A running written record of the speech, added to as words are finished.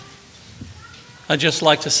I'd just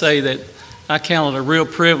like to say that I count it a real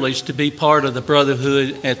privilege to be part of the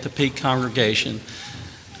Brotherhood at the Peak Congregation.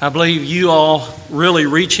 I believe you all really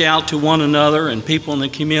reach out to one another and people in the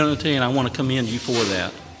community, and I want to commend you for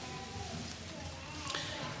that.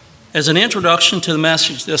 As an introduction to the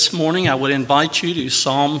message this morning, I would invite you to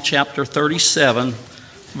Psalm chapter 37,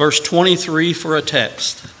 verse 23 for a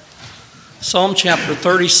text. Psalm chapter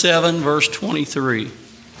 37, verse 23.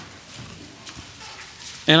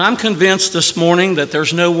 And I'm convinced this morning that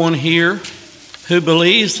there's no one here who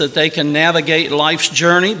believes that they can navigate life's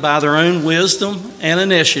journey by their own wisdom and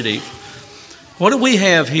initiative. What do we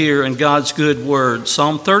have here in God's good word?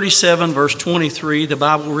 Psalm 37, verse 23, the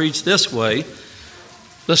Bible reads this way: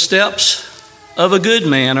 "The steps of a good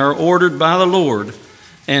man are ordered by the Lord,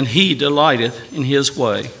 and he delighteth in his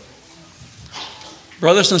way."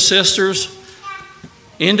 Brothers and sisters,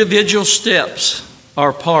 individual steps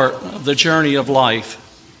are part of the journey of life.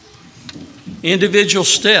 Individual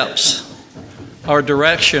steps are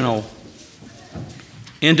directional.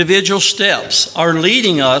 Individual steps are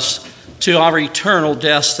leading us to our eternal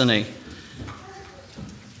destiny.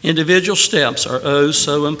 Individual steps are oh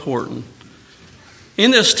so important. In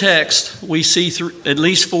this text, we see at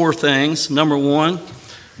least four things. Number one,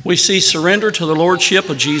 we see surrender to the lordship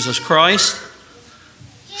of Jesus Christ.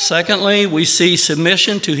 Secondly, we see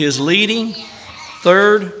submission to his leading.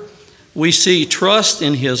 Third, we see trust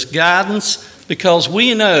in his guidance, because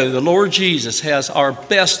we know the Lord Jesus has our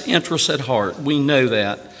best interests at heart. We know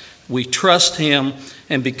that. We trust him,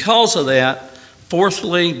 and because of that,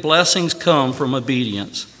 fourthly, blessings come from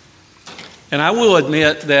obedience. And I will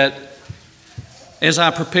admit that as I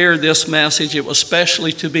prepared this message, it was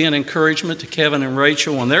especially to be an encouragement to Kevin and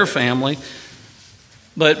Rachel and their family.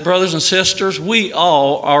 But brothers and sisters, we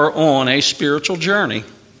all are on a spiritual journey,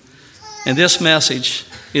 and this message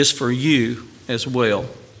is for you as well.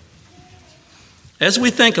 As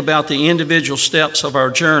we think about the individual steps of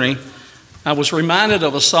our journey, I was reminded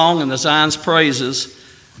of a song in the Zion's Praises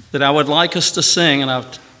that I would like us to sing, and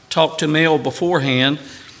I've talked to Mel beforehand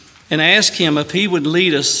and asked him if he would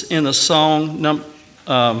lead us in the song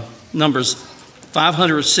Numbers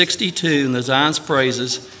 562 in the Zion's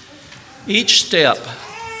Praises, "Each Step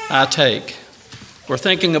I Take." We're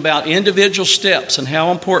thinking about individual steps and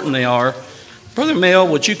how important they are. Brother Mel,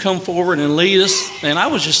 would you come forward and lead us? And I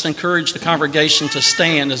would just encourage the congregation to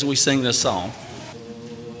stand as we sing this song.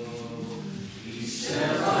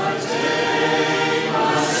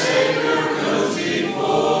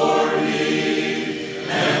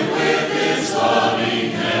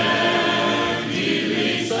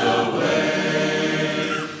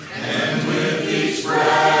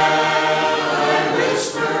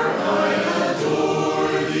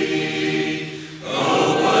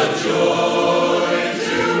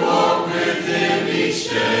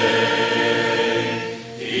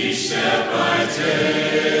 Each step I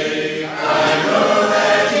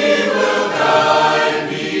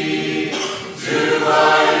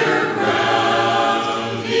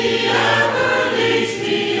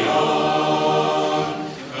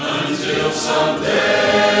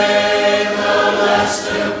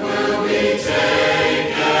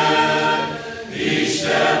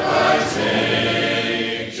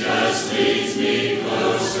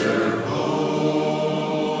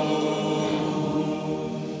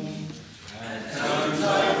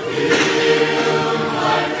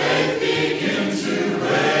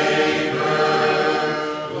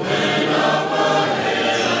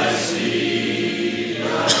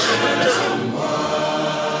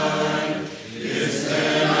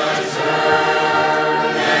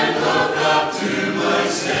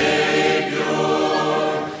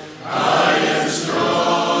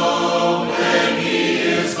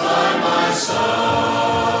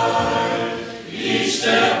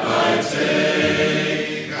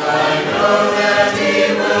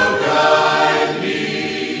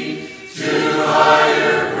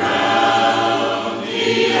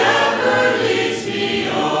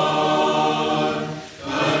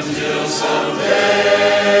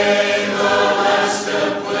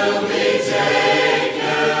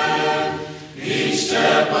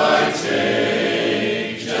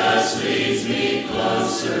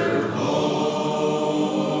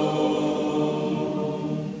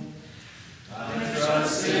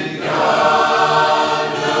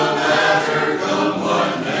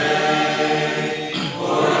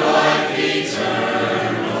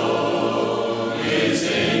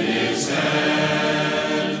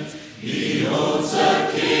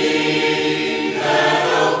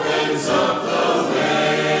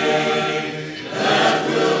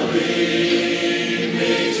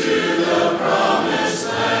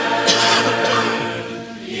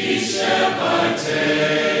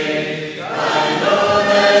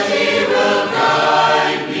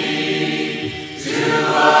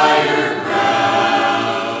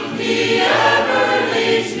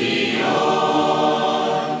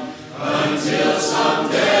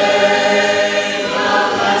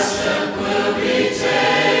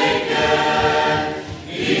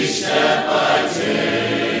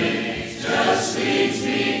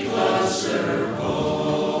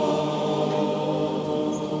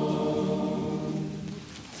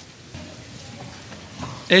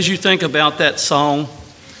As you think about that song,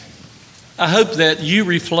 I hope that you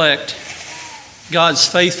reflect God's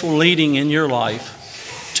faithful leading in your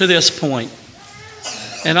life to this point.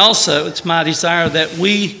 And also, it's my desire that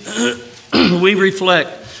we reflect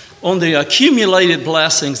on the accumulated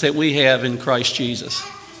blessings that we have in Christ Jesus.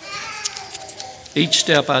 Each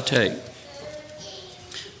step I take.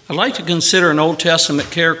 I'd like to consider an Old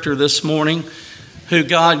Testament character this morning who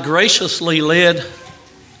God graciously led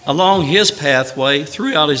along his pathway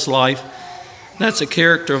throughout his life. That's the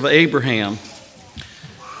character of Abraham.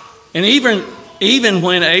 And even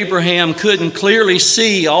when Abraham couldn't clearly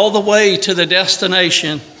see all the way to the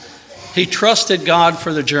destination, he trusted God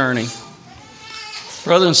for the journey.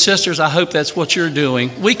 Brothers and sisters, I hope that's what you're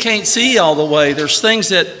doing. We can't see all the way. There's things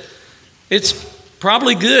that it's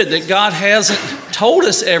probably good that God hasn't told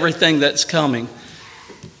us everything that's coming.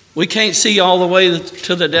 We can't see all the way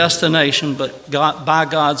to the destination, but by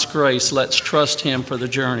God's grace, let's trust him for the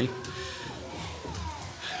journey.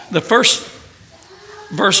 The first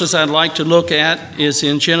verses I'd like to look at is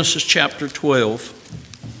in Genesis chapter 12.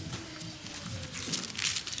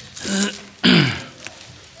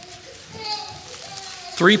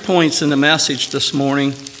 3 points in the message this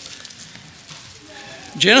morning.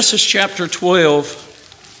 Genesis chapter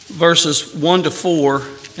 12, verses 1 to 4,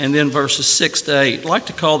 and then verses 6 to 8. I'd like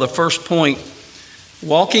to call the first point,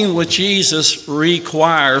 walking with Jesus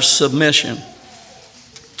requires submission.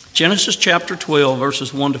 Genesis chapter 12,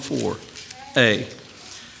 verses 1 to 4a.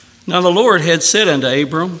 Now the Lord had said unto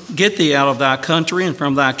Abram, Get thee out of thy country and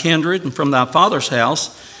from thy kindred and from thy father's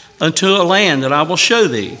house unto a land that I will show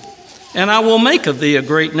thee. And I will make of thee a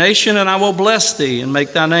great nation, and I will bless thee, and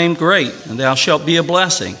make thy name great, and thou shalt be a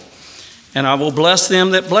blessing. And I will bless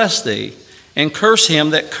them that bless thee, and curse him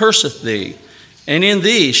that curseth thee. And in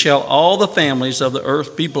thee shall all the families of the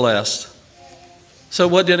earth be blessed. So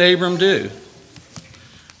what did Abram do?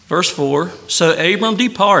 Verse 4, So Abram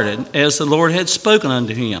departed as the Lord had spoken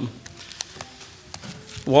unto him.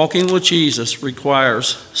 Walking with Jesus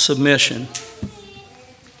requires submission.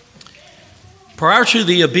 Prior to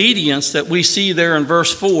the obedience that we see there in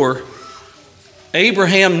verse 4,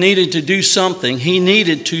 Abraham needed to do something. He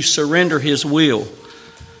needed to surrender his will.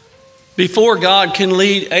 Before God can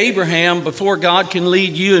lead Abraham, before God can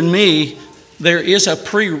lead you and me, there is a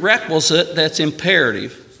prerequisite that's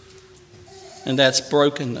imperative, and that's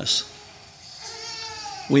brokenness.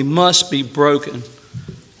 We must be broken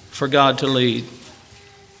for God to lead.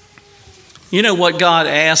 You know what God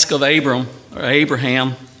asked of Abram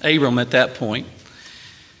at that point?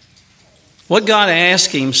 What God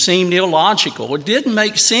asked him seemed illogical. It didn't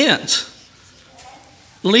make sense.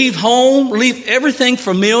 Leave home, leave everything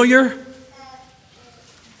familiar.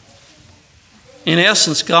 In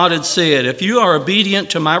essence, God had said, if you are obedient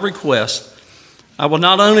to my request, I will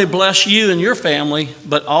not only bless you and your family,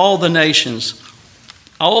 but all the nations,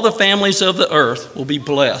 all the families of the earth will be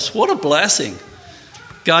blessed. What a blessing.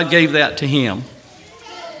 God gave that to him.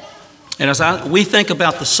 And as we think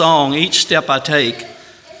about the song, Each Step I Take,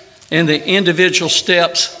 and the individual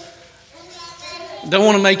steps, don't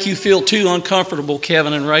want to make you feel too uncomfortable,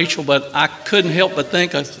 Kevin and Rachel, but I couldn't help but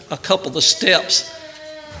think of a couple of the steps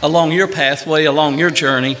along your pathway, along your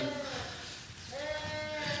journey.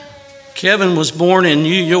 Kevin was born in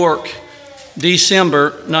New York,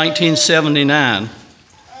 December 1979.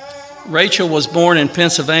 Rachel was born in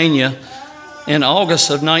Pennsylvania in August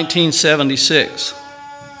of 1976.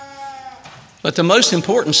 But the most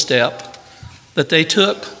important step that they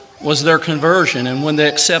took was their conversion, and when they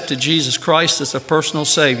accepted Jesus Christ as their personal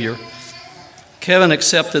Savior. Kevin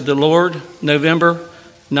accepted the Lord November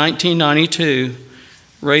 1992.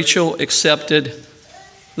 Rachel accepted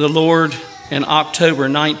the Lord in October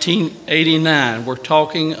 1989. We're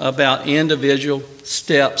talking about individual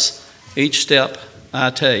steps, each step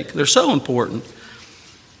I take. They're so important.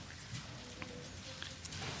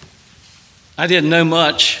 I didn't know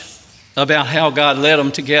much about how God led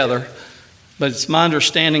them together, but it's my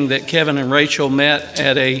understanding that Kevin and Rachel met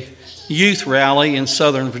at a youth rally in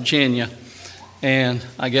Southern Virginia, and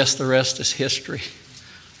I guess the rest is history.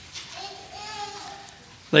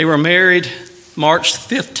 They were married March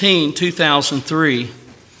 15, 2003.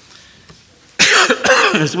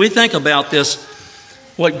 as we think about this,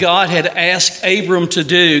 what God had asked Abram to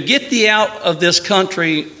do, get thee out of this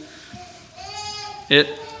country.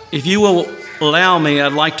 If you will allow me,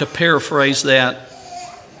 I'd like to paraphrase that.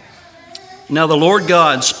 Now the Lord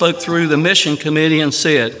God spoke through the mission committee and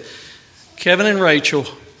said, Kevin and Rachel,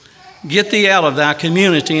 get thee out of thy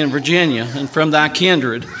community in Virginia and from thy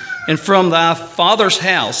kindred and from thy father's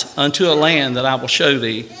house unto a land that I will show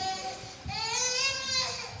thee.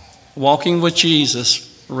 Walking with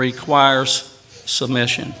Jesus requires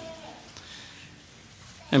submission.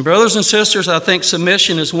 And brothers and sisters, I think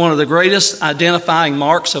submission is one of the greatest identifying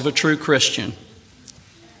marks of a true Christian.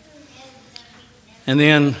 And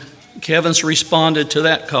then Kevin's responded to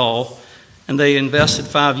that call, and they invested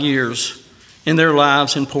 5 years in their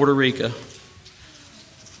lives in Puerto Rico.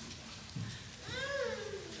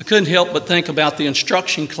 I couldn't help but think about the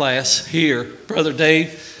instruction class here. Brother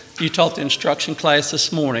Dave, you taught the instruction class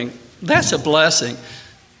this morning. That's a blessing.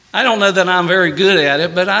 I don't know that I'm very good at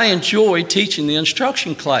it, but I enjoy teaching the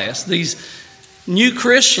instruction class. These new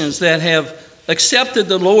Christians that have accepted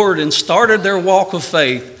the Lord and started their walk of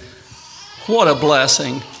faith, what a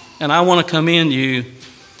blessing. And I want to commend you,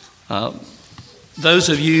 those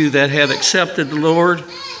of you that have accepted the Lord,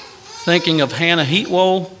 thinking of Hannah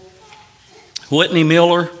Heatwole, Whitney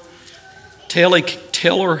Miller, Taylor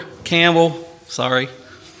Campbell,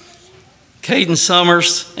 Caden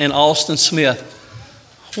Summers, and Austin Smith.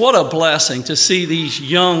 What a blessing to see these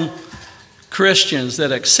young Christians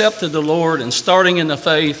that accepted the Lord and starting in the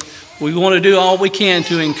faith. We want to do all we can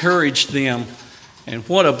to encourage them. And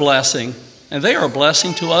what a blessing. And they are a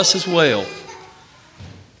blessing to us as well.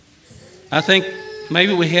 I think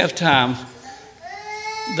maybe we have time.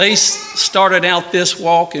 They started out this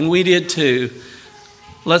walk and we did too.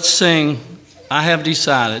 Let's sing, I have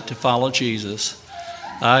decided to follow Jesus.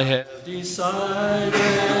 I have decided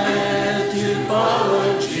to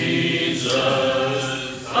follow Jesus.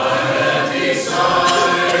 I have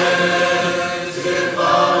decided to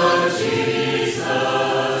follow Jesus.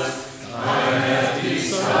 I have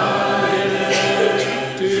decided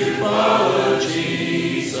to follow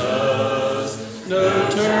Jesus. No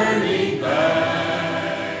turning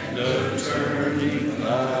back, no turning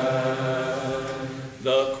back.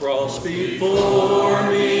 The cross before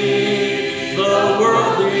me, the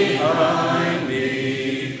world behind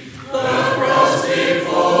me, the cross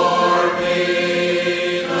before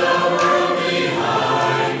me, the world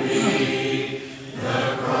behind me,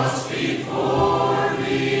 the cross before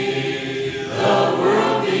me, the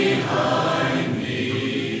world behind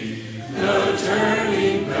me, no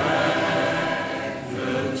turning back,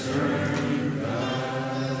 no turning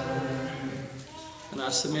back. And I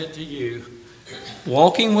submit to you,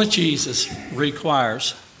 walking with Jesus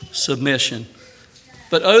requires submission.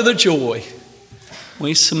 But oh, the joy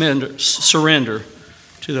we surrender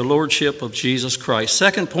to the Lordship of Jesus Christ.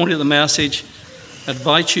 Second point of the message, I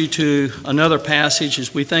invite you to another passage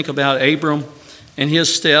as we think about Abram and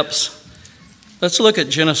his steps. Let's look at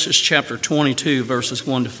Genesis chapter 22, verses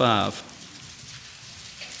 1 to 5.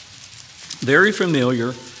 Very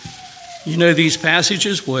familiar. You know these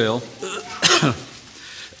passages well.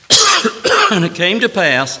 And it came to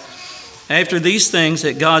pass after these things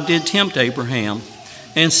that God did tempt Abraham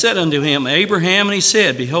and said unto him, Abraham, and he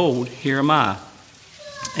said, Behold, here am I.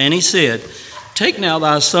 And he said, Take now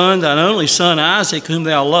thy son, thine only son Isaac, whom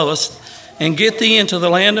thou lovest, and get thee into the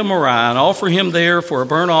land of Moriah, and offer him there for a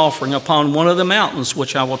burnt offering upon one of the mountains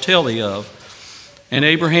which I will tell thee of. And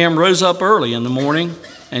Abraham rose up early in the morning,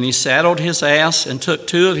 and he saddled his ass, and took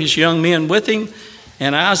 2 of his young men with him,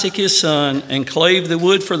 and Isaac his son, and clave the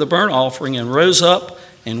wood for the burnt offering, and rose up,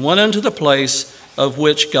 and went unto the place of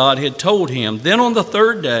which God had told him. Then on the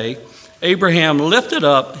 3rd day, Abraham lifted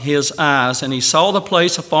up his eyes, and he saw the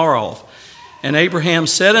place afar off. And Abraham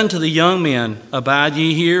said unto the young men, Abide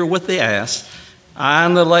ye here with the ass. I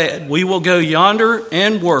and the lad, we will go yonder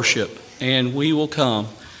and worship, and we will come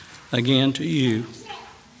again to you.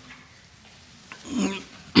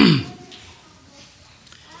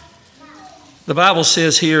 The Bible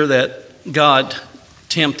says here that God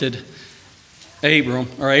tempted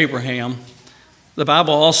Abraham. The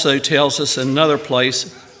Bible also tells us in another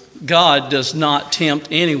place, God does not tempt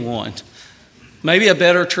anyone. Maybe a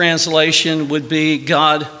better translation would be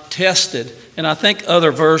God tested. And I think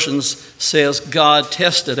other versions says God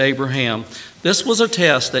tested Abraham. This was a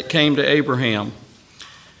test that came to Abraham.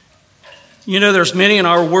 You know, there's many in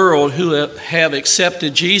our world who have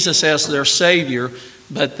accepted Jesus as their Savior,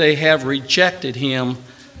 but they have rejected him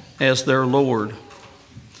as their Lord.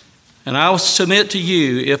 And I will submit to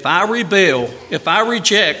you, if I rebel, if I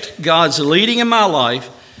reject God's leading in my life,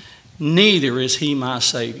 neither is he my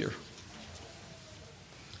Savior.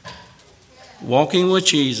 Walking with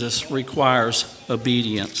Jesus requires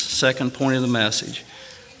obedience. Second point of the message.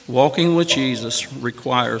 Walking with Jesus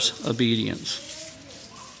requires obedience.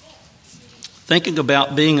 Thinking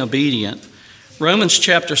about being obedient, Romans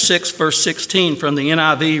chapter 6, verse 16 from the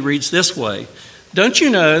NIV reads this way. Don't you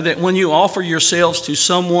know that when you offer yourselves to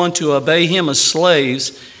someone to obey him as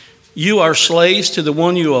slaves, you are slaves to the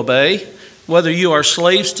one you obey, whether you are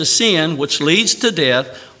slaves to sin, which leads to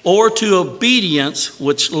death, or to obedience,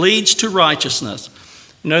 which leads to righteousness.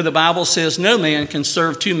 You know, the Bible says no man can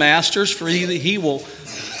serve two masters, for either he will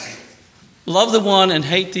love the one and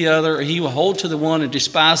hate the other, or he will hold to the one and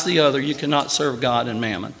despise the other. You cannot serve God and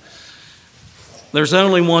mammon. There's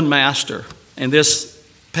only one master. In this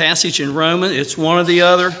passage in Romans, it's one or the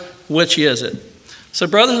other. Which is it? So,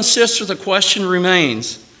 brothers and sisters, the question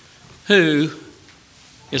remains, who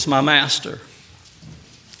is my master?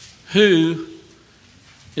 Who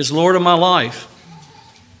is Lord of my life?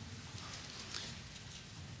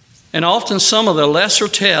 And often some of the lesser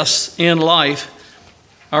tests in life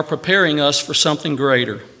are preparing us for something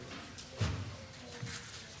greater.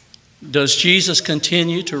 Does Jesus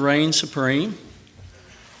continue to reign supreme?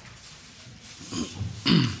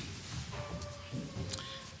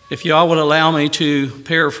 If y'all would allow me to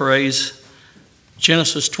paraphrase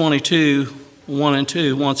Genesis 22, 1 and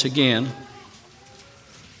 2 once again.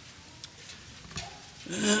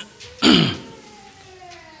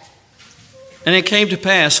 And it came to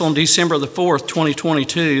pass on December the 4th,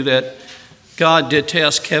 2022, that God did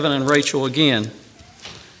test Kevin and Rachel again.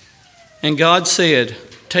 And God said,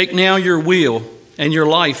 take now your will and your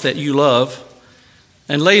life that you love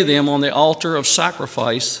and lay them on the altar of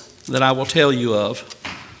sacrifice that I will tell you of.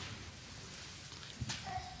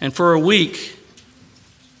 And for a week,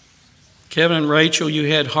 Kevin and Rachel,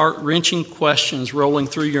 you had heart-wrenching questions rolling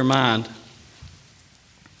through your mind.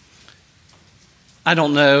 I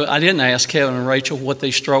don't know. I didn't ask Kevin and Rachel what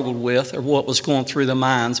they struggled with or what was going through their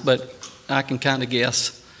minds, but I can kind of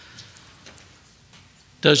guess.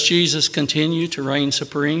 Does Jesus continue to reign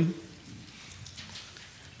supreme?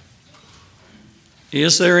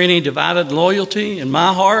 Is there any divided loyalty in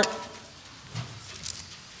my heart?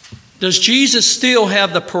 Does Jesus still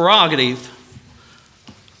have the prerogative?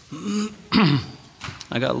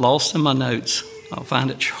 I got lost in my notes. I'll find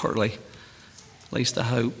it shortly. At least I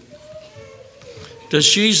hope. Does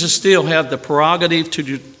Jesus still have the prerogative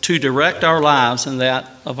to direct our lives and that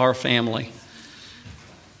of our family?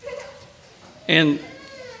 And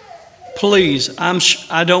please,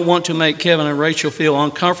 I don't want to make Kevin and Rachel feel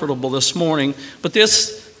uncomfortable this morning, but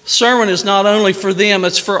this sermon is not only for them,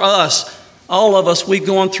 it's for us. All of us, we've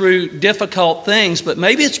gone through difficult things, but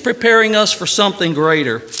maybe it's preparing us for something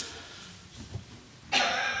greater.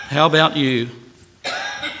 How about you?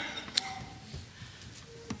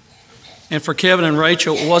 And for Kevin and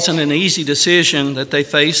Rachel, it wasn't an easy decision that they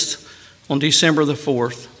faced on December the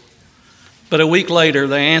 4th. But a week later,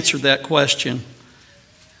 they answered that question.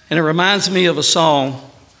 And it reminds me of a song.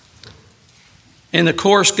 And the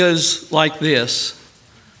chorus goes like this.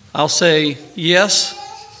 I'll say, yes,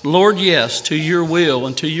 Lord, yes, to your will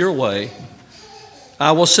and to your way.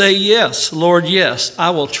 I will say, yes, Lord, yes,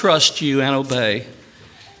 I will trust you and obey.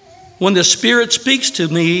 When the Spirit speaks to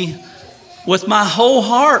me, with my whole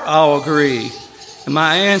heart I'll agree. And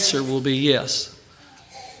my answer will be yes,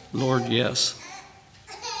 Lord, yes.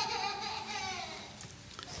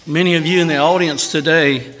 Many of you in the audience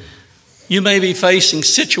today, you may be facing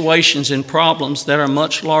situations and problems that are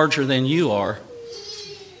much larger than you are.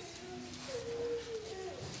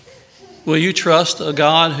 Will you trust a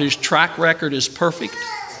God whose track record is perfect?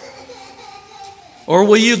 Or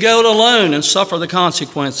will you go it alone and suffer the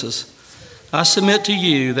consequences? I submit to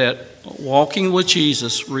you that walking with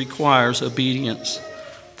Jesus requires obedience.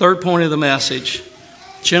 Third point of the message,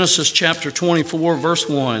 Genesis chapter 24, verse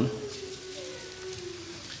 1.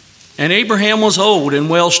 And Abraham was old and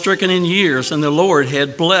well stricken in years, and the Lord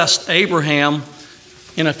had blessed Abraham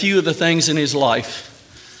in a few of the things in his life.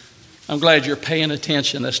 I'm glad you're paying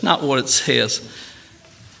attention. That's not what it says.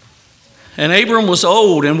 And Abram was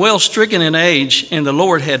old and well stricken in age, and the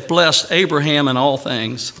Lord had blessed Abraham in all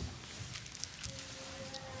things.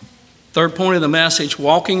 Third point of the message,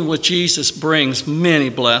 walking with Jesus brings many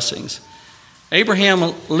blessings.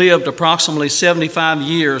 Abraham lived approximately 75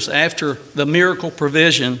 years after the miracle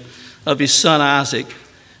provision of his son Isaac.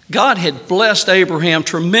 God had blessed Abraham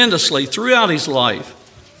tremendously throughout his life.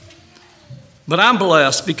 But I'm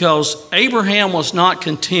blessed because Abraham was not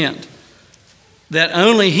content that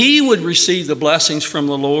only he would receive the blessings from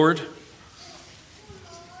the Lord.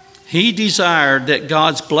 He desired that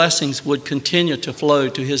God's blessings would continue to flow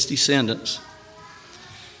to his descendants.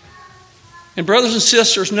 And brothers and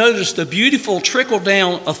sisters, notice the beautiful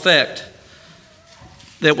trickle-down effect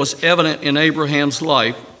that was evident in Abraham's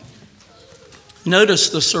life. Notice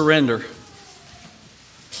the surrender.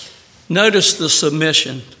 Notice the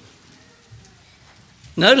submission.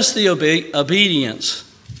 Notice the obedience.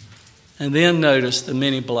 And then notice the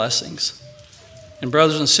many blessings. And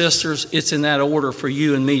brothers and sisters, it's in that order for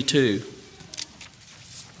you and me too.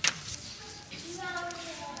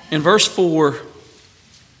 In verse 4,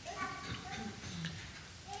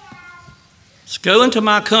 go into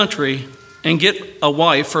my country and get a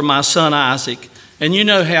wife for my son Isaac. And you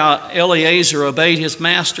know how Eliezer obeyed his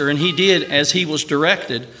master, and he did as he was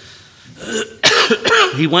directed.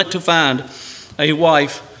 He went to find a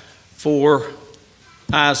wife for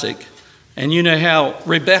Isaac. And you know how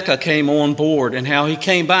Rebekah came on board and how he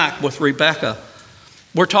came back with Rebekah.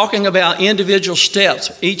 We're talking about individual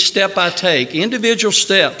steps, each step I take, individual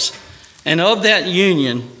steps. And of that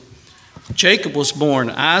union, Jacob was born.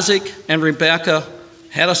 Isaac and Rebekah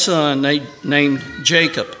had a son named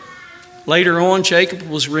Jacob. Later on, Jacob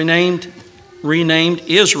was renamed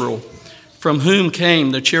Israel, from whom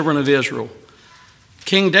came the children of Israel.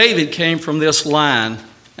 King David came from this line,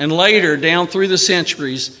 and later, down through the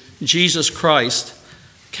centuries, Jesus Christ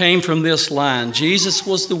came from this line. Jesus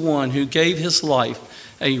was the one who gave his life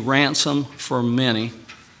a ransom for many.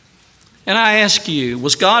 And I ask you,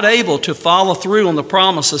 was God able to follow through on the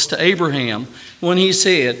promises to Abraham when he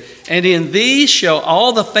said, "And in these shall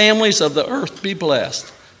all the families of the earth be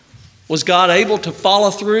blessed"? Was God able to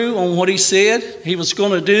follow through on what he said he was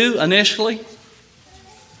going to do initially?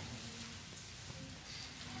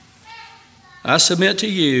 I submit to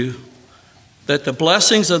you that the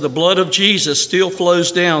blessings of the blood of Jesus still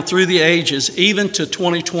flows down through the ages, even to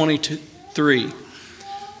 2023.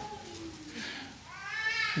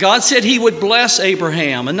 God said he would bless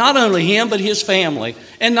Abraham, and not only him, but his family.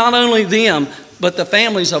 And not only them, but the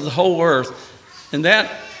families of the whole earth. And that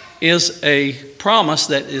is a promise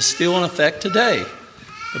that is still in effect today.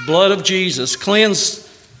 The blood of Jesus cleansed.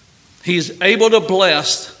 He's able to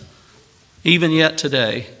bless even yet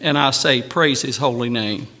today. And I say, praise his holy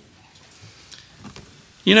name.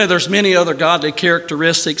 You know, there's many other godly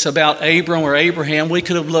characteristics about Abram or Abraham we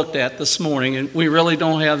could have looked at this morning, and we really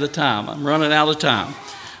don't have the time. I'm running out of time.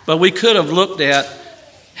 But we could have looked at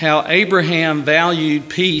how Abraham valued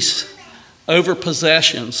peace over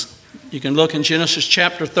possessions. You can look in Genesis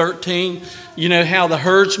chapter 13. You know how the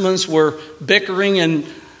herdsmen were bickering and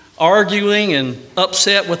arguing and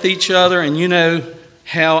upset with each other. And you know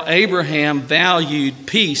how Abraham valued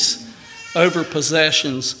peace over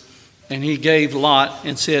possessions. And he gave Lot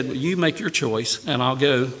and said, well, you make your choice and I'll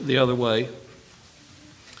go the other way.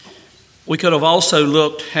 We could have also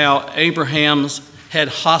looked how Abraham's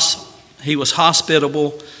he was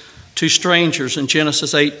hospitable to strangers in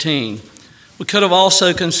Genesis 18. We could have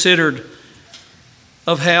also considered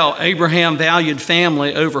of how Abraham valued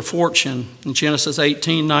family over fortune in Genesis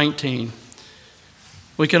 18:19.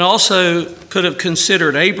 We could have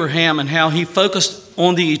considered Abraham and how he focused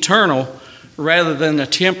on the eternal rather than the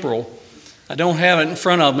temporal. I don't have it in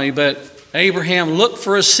front of me, but Abraham looked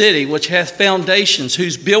for a city which hath foundations,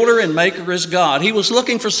 whose builder and maker is God. He was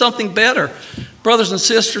looking for something better. Brothers and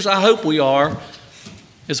sisters, I hope we are.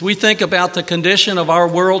 As we think about the condition of our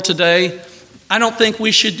world today, I don't think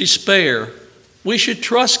we should despair. We should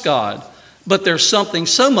trust God, but there's something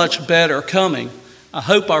so much better coming. I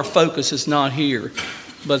hope our focus is not here,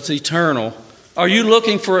 but it's eternal. Are you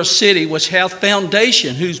looking for a city which hath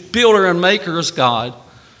foundation, whose builder and maker is God?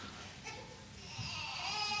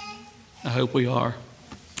 I hope we are.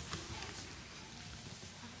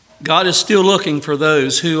 God is still looking for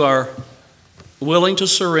those who are willing to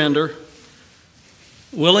surrender,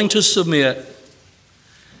 willing to submit,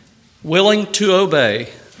 willing to obey.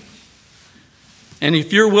 And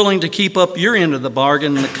if you're willing to keep up your end of the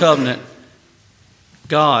bargain and the covenant,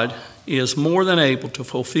 God is more than able to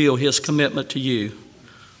fulfill his commitment to you.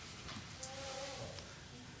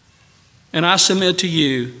 And I submit to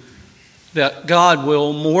you that God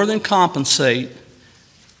will more than compensate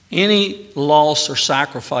any loss or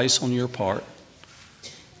sacrifice on your part.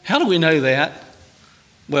 How do we know that?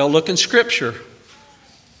 Well, look in Scripture.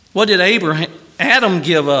 What did Adam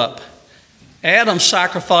give up? Adam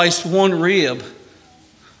sacrificed one rib.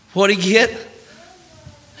 What did he get?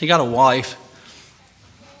 He got a wife.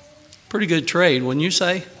 Pretty good trade, wouldn't you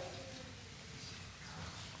say?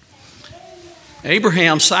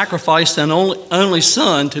 Abraham sacrificed an only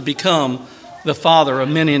son to become the father of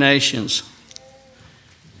many nations.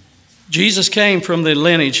 Jesus came from the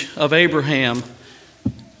lineage of Abraham.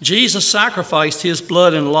 Jesus sacrificed his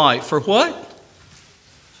blood and life for what?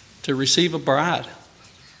 To receive a bride.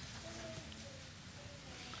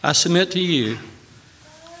 I submit to you,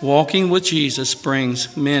 walking with Jesus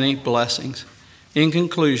brings many blessings. In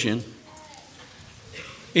conclusion,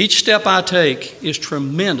 each step I take is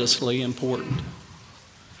tremendously important.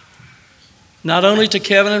 Not only to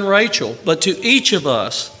Kevin and Rachel, but to each of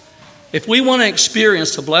us. If we want to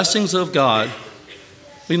experience the blessings of God,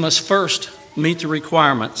 we must first meet the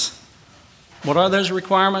requirements. What are those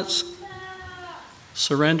requirements?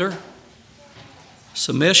 Surrender,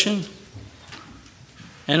 submission,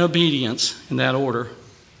 and obedience, in that order.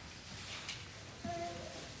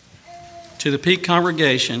 To the Peak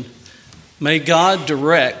congregation, may God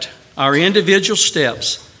direct our individual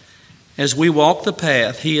steps as we walk the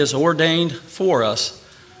path He has ordained for us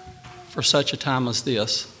for such a time as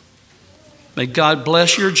this. May God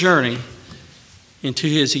bless your journey into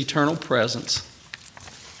His eternal presence.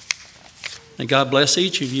 May God bless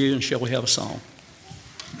each of you, and shall we have a song?